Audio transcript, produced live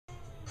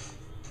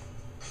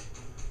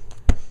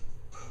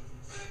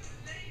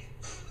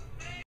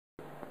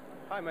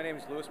my name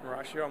is Louis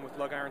Maraccio. I'm with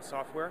Lugiron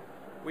Software.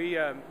 We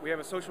have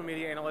a social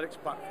media analytics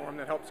platform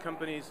that helps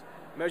companies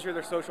measure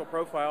their social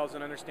profiles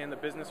and understand the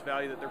business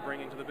value that they're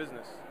bringing to the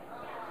business.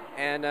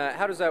 And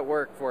how does that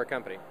work for a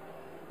company?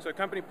 So a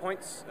company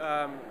points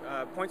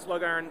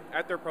Lugiron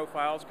at their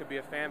profiles. Could be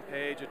a fan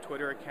page, a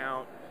Twitter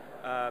account,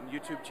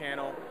 YouTube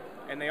channel,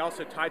 and they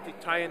also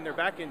tie in their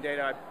backend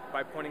data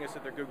by pointing us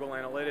at their Google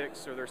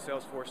Analytics or their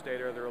Salesforce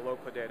data or their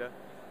Eloqua data.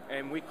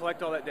 And we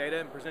collect all that data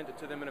and present it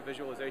to them in a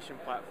visualization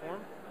platform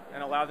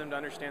and allow them to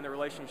understand the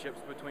relationships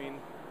between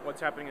what's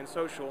happening in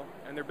social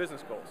and their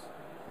business goals.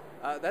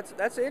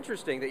 That's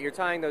interesting that you're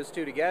tying those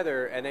two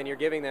together and then you're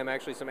giving them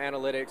actually some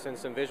analytics and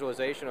some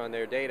visualization on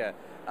their data.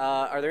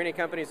 Are there any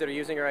companies that are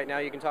using it right now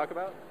you can talk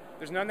about?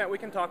 There's none that we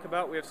can talk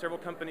about. We have several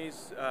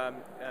companies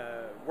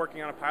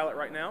working on a pilot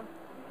right now.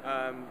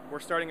 We're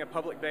starting a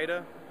public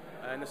beta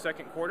in the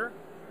second quarter,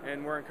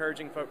 and we're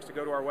encouraging folks to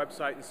go to our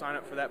website and sign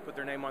up for that, put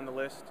their name on the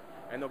list,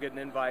 and they'll get an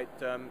invite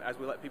as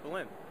we let people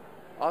in.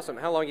 Awesome.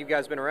 How long have you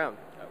guys been around?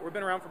 We've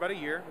been around for about a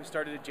year. We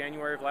started in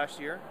January of last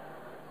year,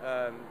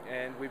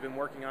 and we've been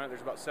working on it.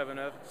 There's about seven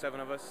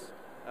of us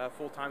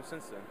full-time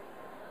since then.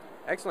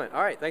 Excellent.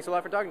 All right. Thanks a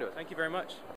lot for talking to us. Thank you very much.